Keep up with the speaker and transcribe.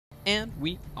And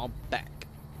we are back.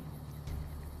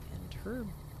 And her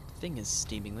thing is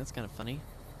steaming. That's kind of funny. Do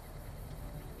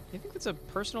you think that's a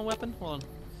personal weapon? Hold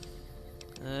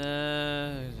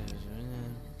on.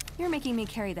 You're making me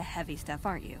carry the heavy stuff,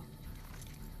 aren't you?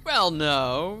 Well,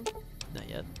 no. Not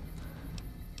yet.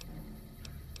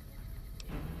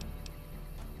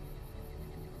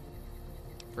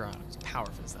 Veronica's Power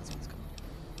Fist, that's what it's called.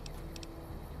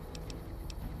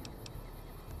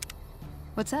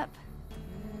 What's up?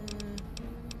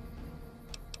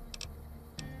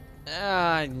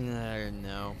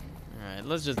 No. Alright,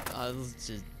 let's just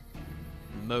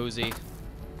mosey.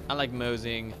 I like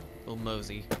moseying. We'll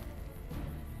mosey.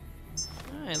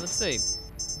 Alright, let's see.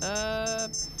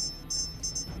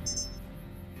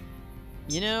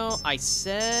 You know, I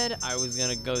said I was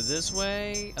gonna go this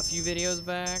way a few videos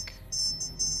back,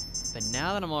 but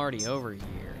now that I'm already over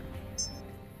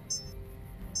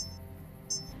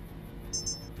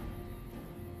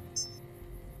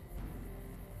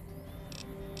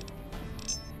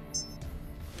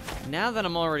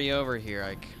here,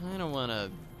 I kind of want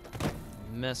to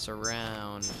mess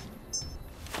around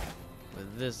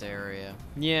with this area.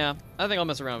 Yeah, I think I'll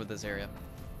mess around with this area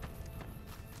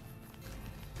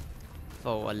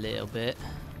for a little bit.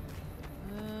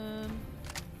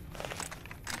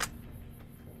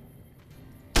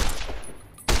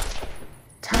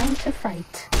 Time to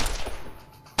fight.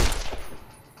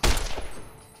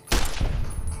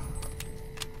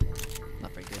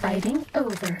 Not very good. Fighting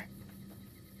over.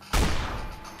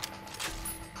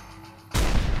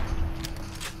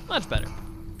 Much better.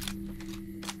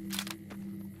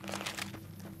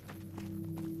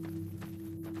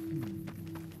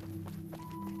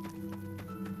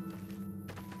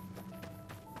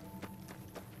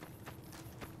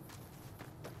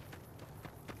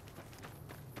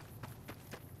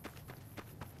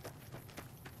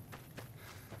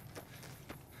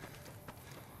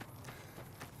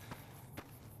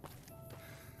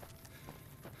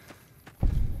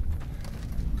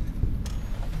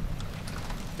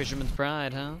 Fisherman's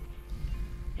Pride, huh?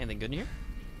 Anything good in here?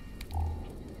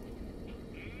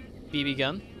 BB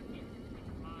gun.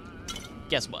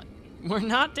 Guess what? We're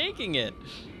not taking it.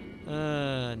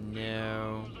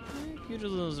 No.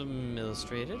 Pugilism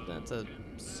illustrated. That's a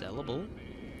sellable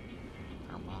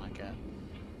harmonica.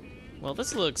 Well,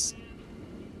 this looks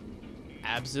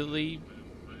absolutely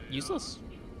useless.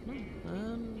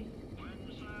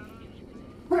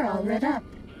 We're all lit up.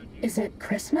 Is it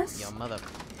Christmas? Yo, mother.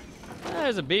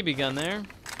 There's a BB gun there.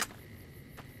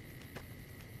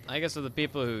 I guess for the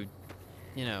people who,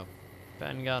 you know,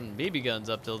 hadn't gotten BB guns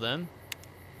up till then.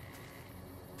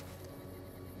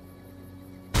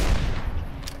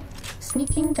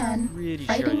 Sneaking done. Pretty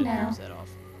sure I Fighting didn't now. use that off.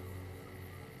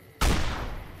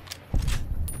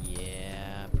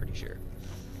 Yeah, pretty sure.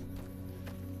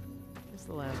 Here's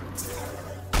the last one.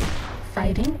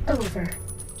 Fighting over.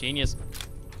 Genius.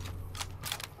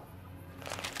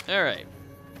 All right.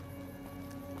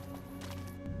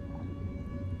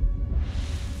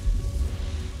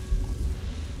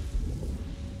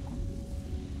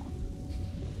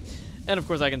 And of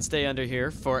course I can stay under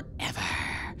here forever.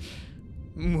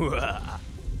 Mwah.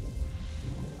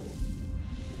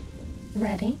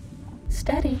 Ready,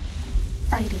 steady,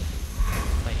 fighting.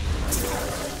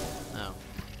 Oh.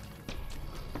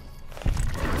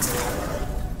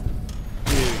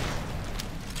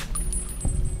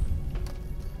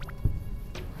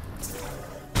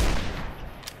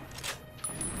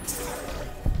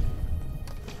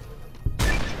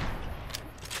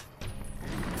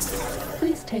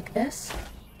 Please take this.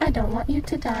 I don't want you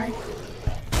to die.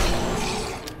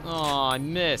 Oh, I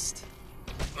missed.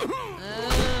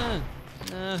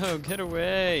 No, get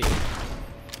away.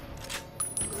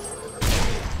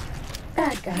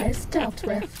 Bad guys dealt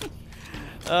with.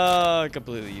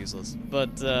 Completely useless,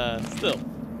 but still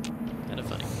kind of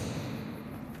funny.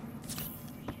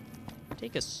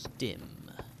 Take a stim.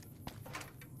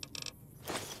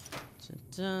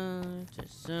 Ta-da,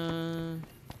 ta-da.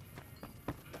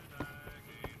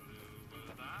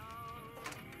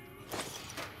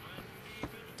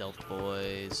 Adult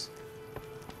boys.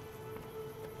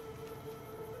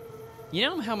 You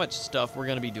know how much stuff we're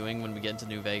gonna be doing when we get into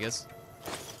New Vegas?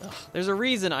 Ugh, there's a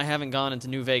reason I haven't gone into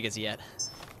New Vegas yet.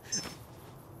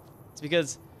 It's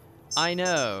because I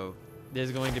know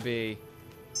there's going to be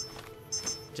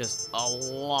just a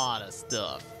lot of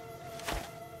stuff.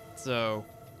 So,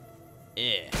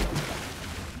 yeah.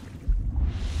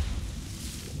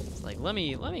 It's like, let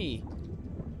me.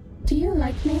 Do you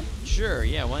like me? Sure,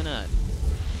 yeah, why not?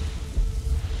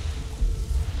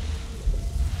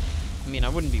 I mean, I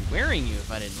wouldn't be wearing you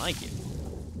if I didn't like you.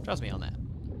 Trust me on that.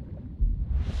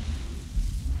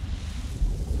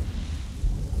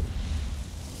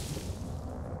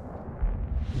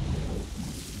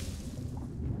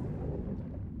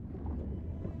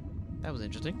 that was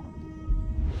interesting.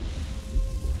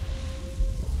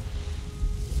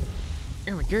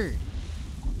 Oh my god.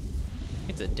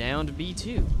 It's a downed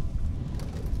B2.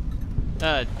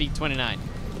 B29. B2.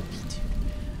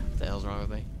 What the hell's wrong with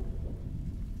me?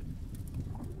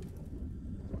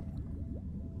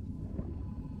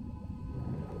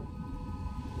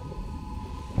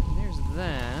 There's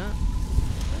that.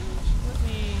 Let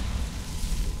me...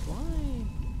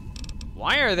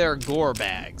 Why are there gore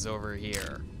bags over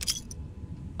here?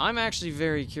 I'm actually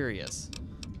very curious.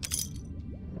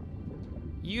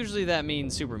 Usually that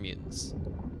means super mutants.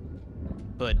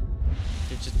 But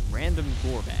it's just random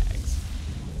gore bags.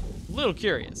 A little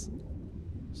curious.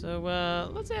 So,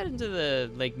 let's head into the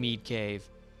Lake Mead Cave.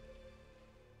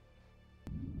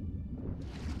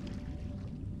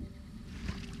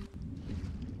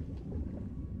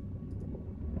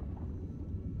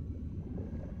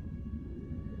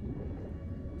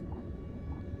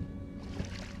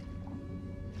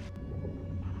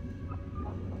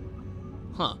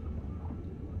 Huh.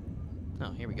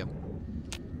 Oh, here we go.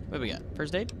 What do we got?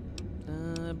 First aid?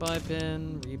 Buy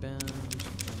pin, rebound.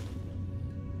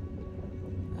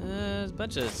 There's a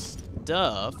bunch of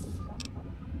stuff.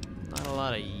 Not a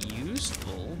lot of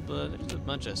useful, but there's a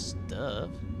bunch of stuff.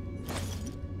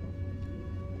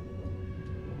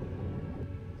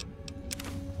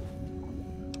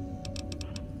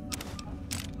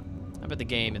 I bet the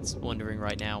game is wondering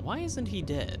right now, why isn't he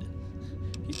dead?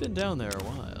 He's been down there a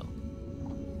while.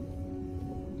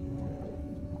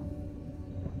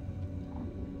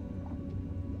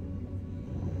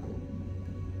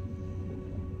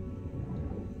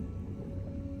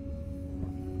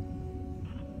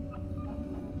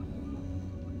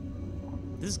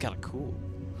 This is kind of cool.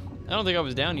 I don't think I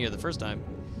was down here the first time.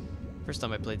 First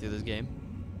time I played through this game.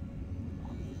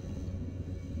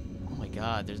 Oh my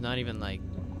god, there's not even like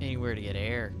anywhere to get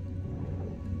air.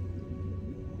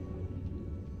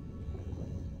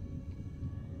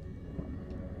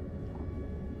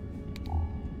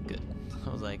 Good. I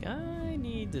was like, I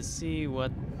need to see where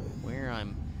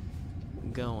I'm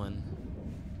going.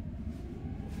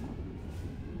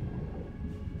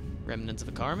 Remnants of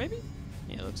a car, maybe?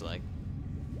 Yeah, it looks like.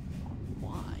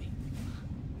 Why?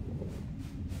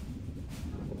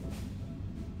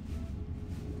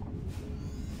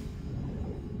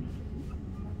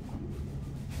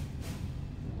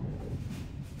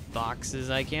 Boxes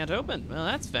I can't open. Well,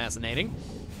 that's fascinating.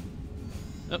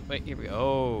 Oh, wait, here we go.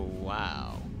 Oh,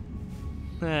 wow.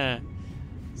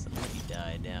 Somebody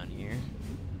died down here.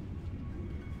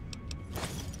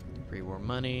 Pre-war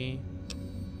money.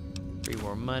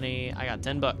 Pre-war money. I got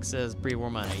 10 bucks, says pre-war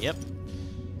money. Yep.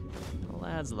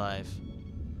 Lad's life.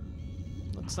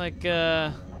 Looks like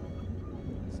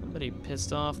somebody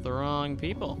pissed off the wrong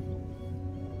people.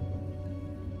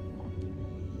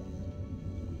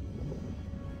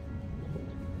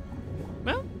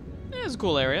 Well, it's a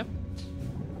cool area.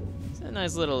 It's a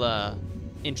nice little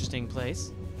interesting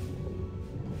place.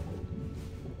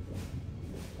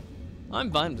 I'm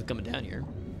fine with coming down here.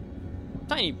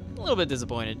 A little bit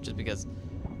disappointed just because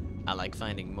I like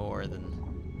finding more than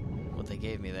what they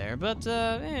gave me there, but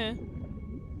it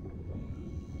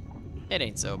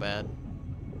ain't so bad.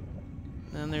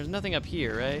 And there's nothing up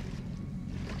here, right?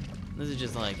 This is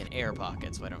just like an air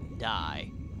pocket so I don't die.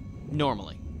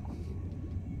 Normally.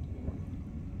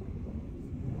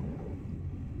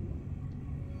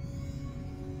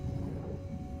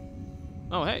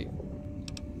 Oh, hey.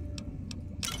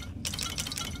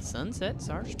 Sunset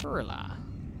Sarsaparilla.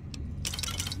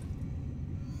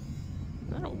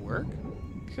 That'll work.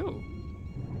 Cool.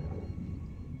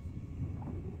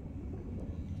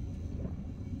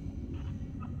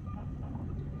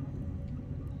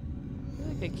 I feel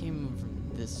like I came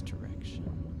from this direction.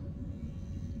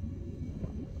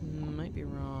 Might be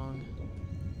wrong.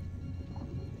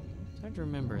 It's hard to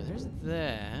remember. There's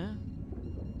that.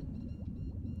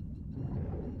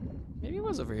 Maybe it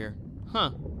was over here.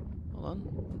 Huh. Hold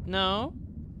on. No.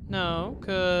 No,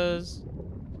 cause...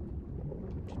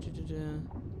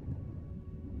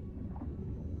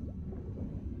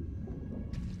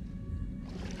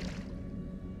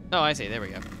 Oh, I see. There we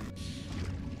go.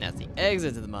 That's the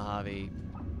exit to the Mojave.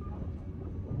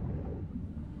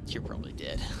 You're probably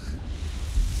dead.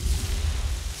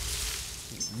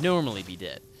 You'd normally be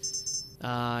dead.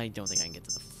 I don't think I can get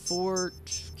to the fort.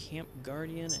 Camp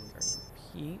Guardian and Guardian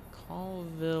Peak.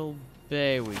 Colville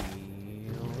Bay. What?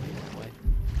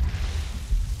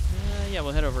 Yeah,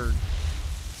 we'll head over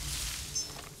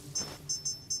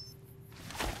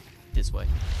this way.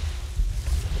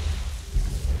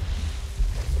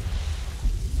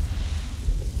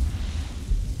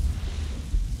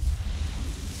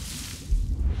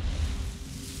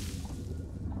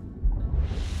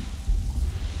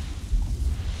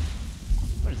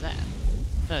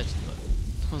 I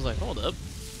was like, hold up.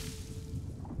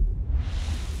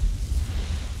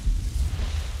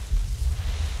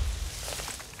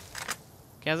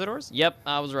 Cazadors? Yep,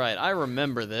 I was right. I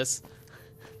remember this.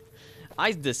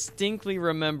 I distinctly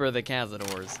remember the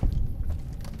Cazadors.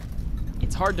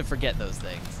 It's hard to forget those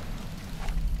things.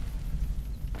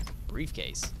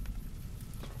 Briefcase.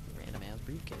 Random ass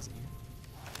briefcase in here.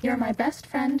 You're my best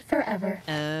friend forever.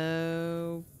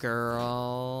 Oh,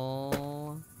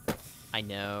 girl. I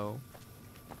know.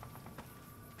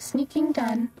 Sneaking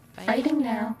done. Fighting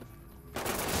now.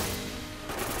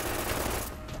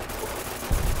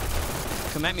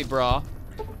 Come at me, brah.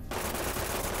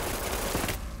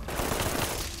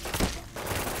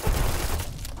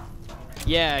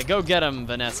 Yeah, go get him,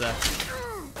 Vanessa.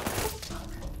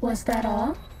 Was that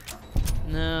all?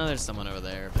 No, there's someone over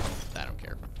there, but I don't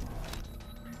care.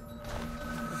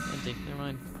 Empty, never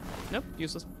mind. Nope,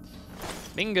 useless.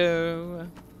 Bingo.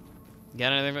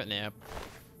 Got anything but nap.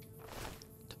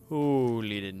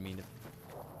 Totally didn't mean to.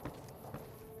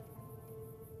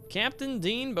 Captain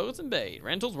Dean Boats and Bait.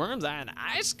 Rentals, worms, and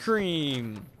ice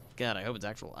cream. God, I hope it's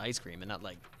actual ice cream and not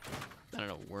like, I don't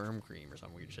know, worm cream or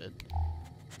some weird shit.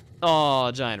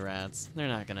 Oh, giant rats. They're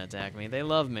not gonna attack me. They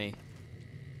love me.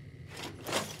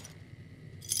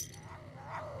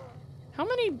 How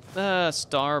many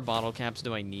star bottle caps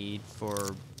do I need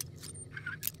for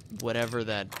whatever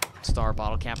that star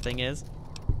bottle cap thing is?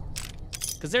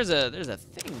 Because there's a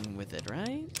thing with it,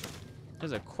 right?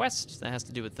 There's a quest that has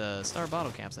to do with the star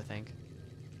bottle caps, I think.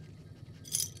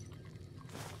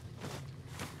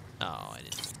 Oh, I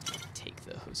didn't take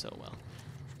those so well.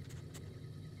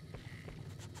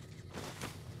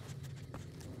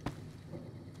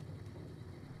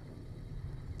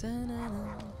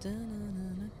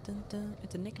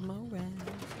 It's a Nick Mo rat.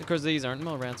 Of course, these aren't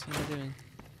Mo rats. What am I doing?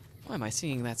 Why am I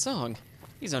singing that song?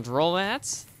 These aren't roll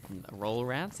rats. Roll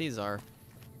rats. These are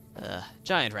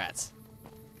giant rats.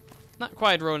 Not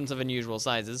quite rodents of unusual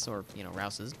sizes, or you know,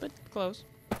 rouses, but close.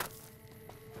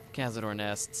 Cazador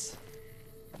nests.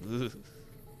 Ooh.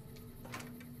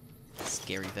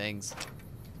 Scary things.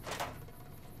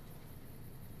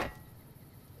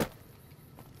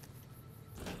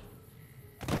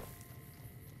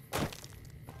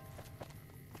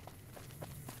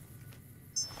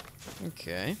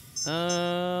 Okay.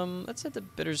 Let's head to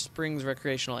Bitter Springs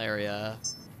Recreational Area.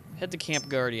 Head to Camp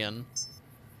Guardian.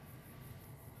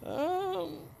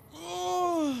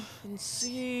 And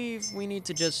see if we need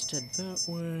to just head that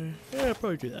way. Yeah, I'll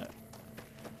probably do that.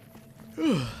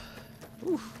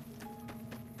 Oof.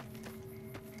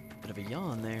 Bit of a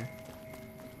yawn there.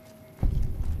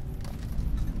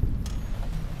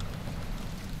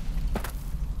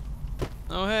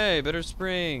 Oh hey, Bitter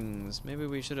Springs. Maybe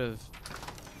we should have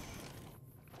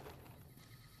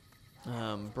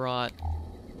brought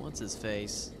what's his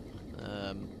face?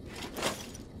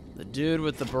 The dude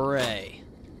with the beret.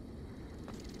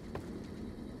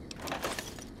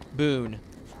 Boone.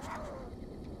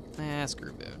 Ah,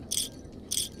 screw Boone.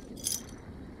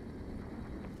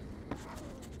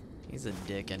 He's a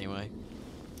dick anyway.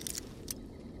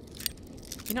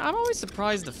 You know, I'm always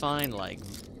surprised to find like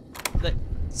that.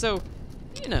 So,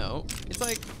 you know, it's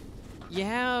like you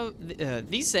have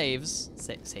these safes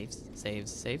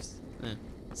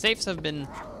have been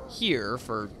here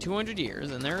for 200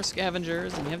 years, and there are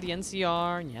scavengers, and you have the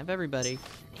NCR, and you have everybody,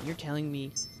 and you're telling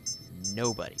me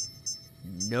nobody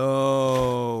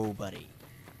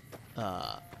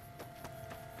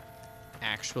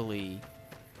actually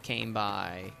came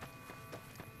by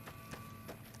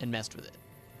and messed with it.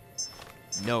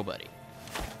 Nobody.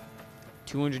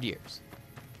 200 years.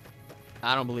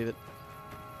 I don't believe it.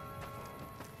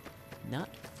 Not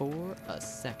for a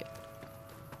second.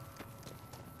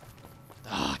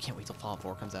 Oh, I can't wait till Fallout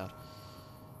 4 comes out.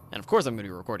 And of course I'm going to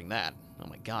be recording that. Oh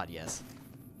my god, yes.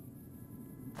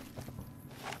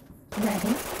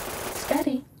 Ready,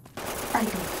 steady,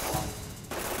 fighting.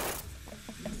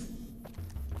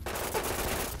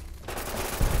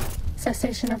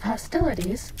 Cessation of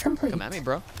hostilities complete. Come at me,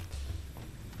 bro.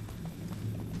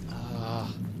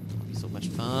 So much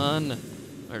fun.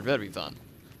 Or it better be fun.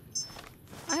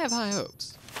 I have high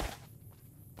hopes.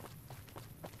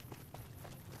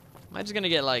 Am I just gonna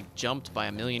get, like, jumped by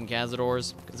a million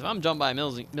Cazadors? Because if I'm jumped by a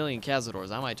million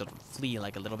Cazadors, I might just flee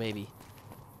like a little baby.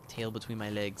 Tail between my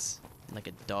legs, like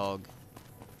a dog.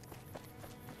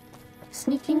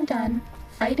 Sneaking done.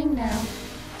 Fighting now.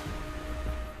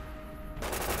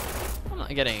 I'm not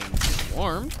getting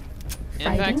warmed. In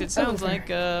Fighting fact, it sounds over. like,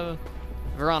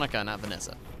 Veronica, not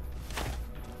Vanessa.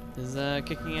 Is,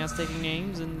 kicking ass, taking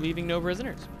names, and leaving no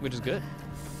prisoners, which is good.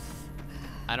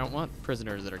 I don't want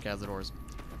prisoners that are Cazadors.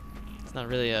 It's not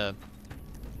really a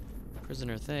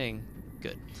prisoner thing.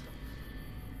 Good.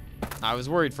 I was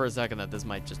worried for a second that this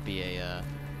might just be a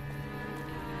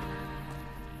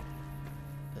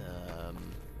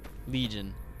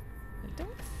Legion. I don't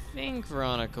think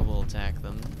Veronica will attack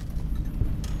them.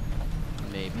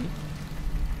 Maybe.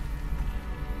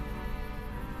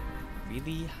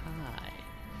 Really high.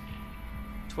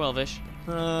 12-ish.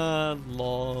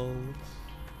 Lol.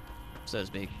 So to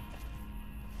speak.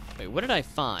 Wait, what did I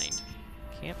find?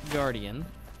 Camp Guardian.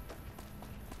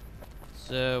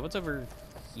 So, what's over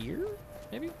here?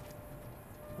 Maybe?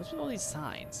 What's with all these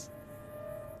signs?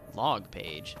 Log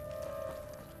page.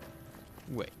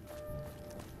 Wait.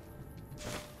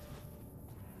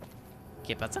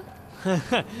 ¿Qué pasa?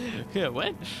 Yeah,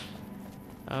 what?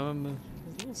 I was a little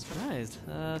surprised.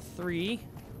 3.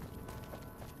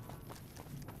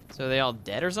 So are they all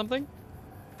dead or something?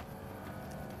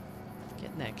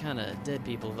 Getting that kind of dead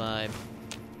people vibe.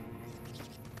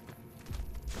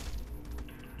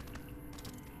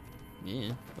 Yeah,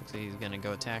 looks like he's gonna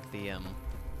go attack the,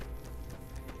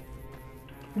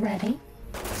 Ready,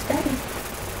 steady,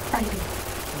 fighting.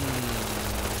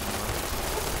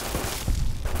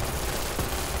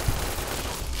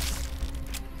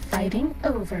 Fighting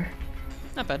over.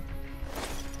 Not bad.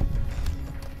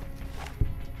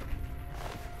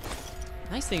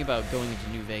 Nice thing about going into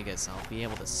New Vegas, I'll be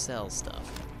able to sell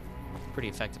stuff pretty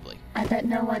effectively. I bet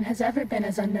no one has ever been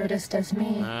as unnoticed as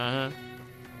me. Uh-huh.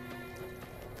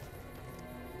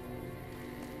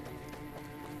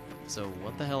 So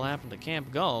what the hell happened to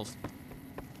Camp Golf?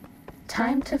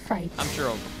 Time to fight. I'm sure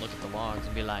I'll look at the logs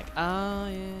and be like, ah,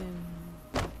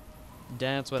 yeah.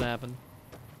 That's what happened.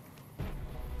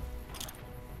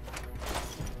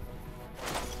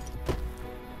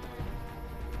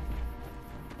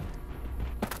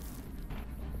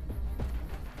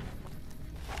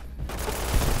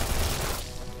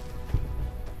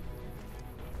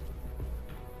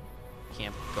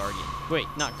 Camp Guardian. Wait,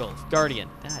 not Golf. Guardian.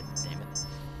 God damn it.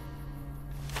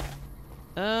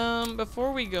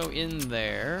 Before we go in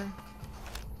there...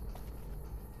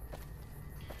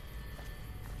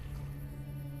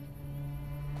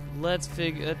 Let's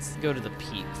go to the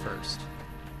peak first.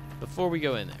 Before we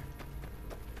go in there.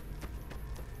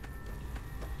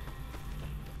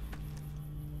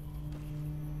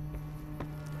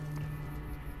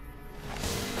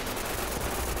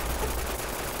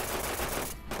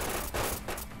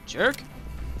 Jerk?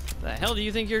 The hell do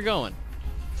you think you're going?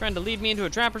 Trying to lead me into a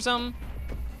trap or something?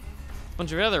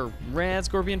 Bunch of other rad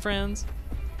scorpion friends?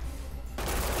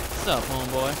 What's up,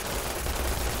 homeboy?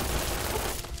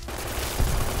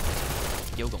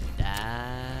 You're gonna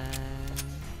die.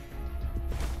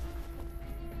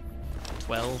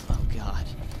 12? Oh god.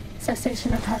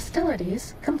 Cessation of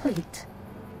hostilities complete.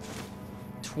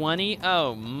 20?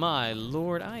 Oh my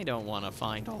lord, I don't want to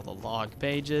find all the log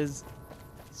pages.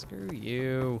 Screw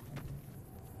you.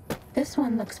 This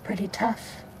one looks pretty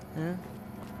tough. Huh?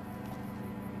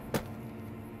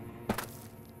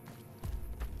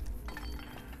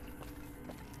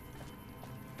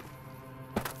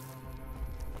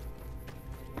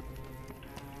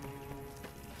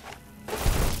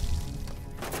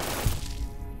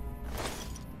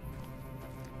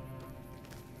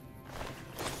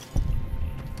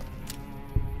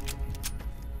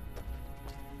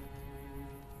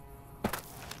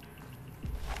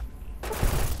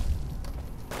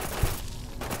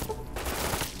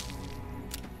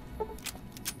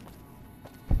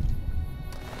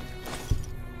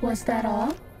 Was that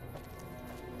all?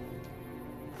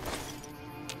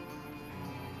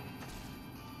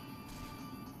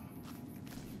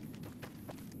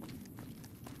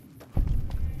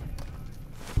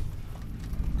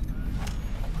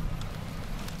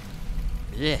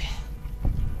 Yeah.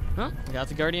 Well, got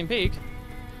the Guardian Peak.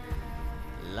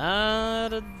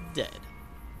 Lot of dead.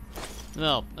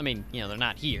 Well, I mean, you know, they're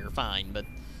not here, fine, but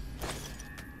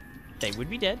they would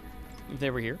be dead if they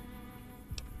were here.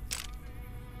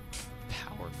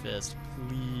 Power Fist,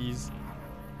 please.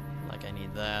 Like I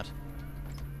need that.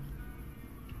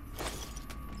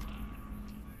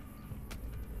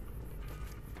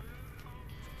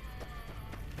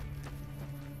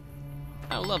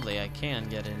 Oh, lovely, I can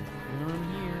get in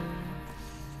from here.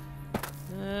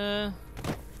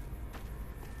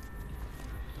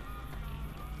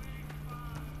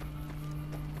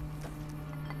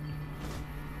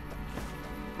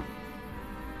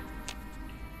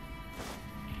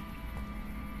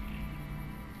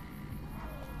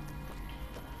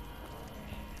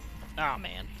 Oh,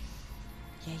 man.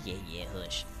 Yeah,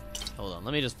 hush. Hold on,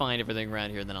 let me just find everything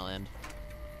around here, then I'll end.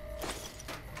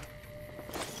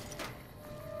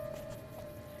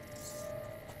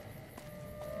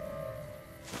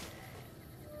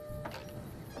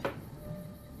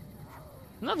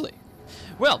 Lovely.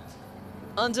 Well,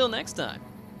 until next time,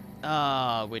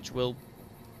 which will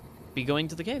be going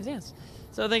to the caves, yes.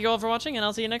 So thank you all for watching, and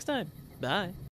I'll see you next time. Bye.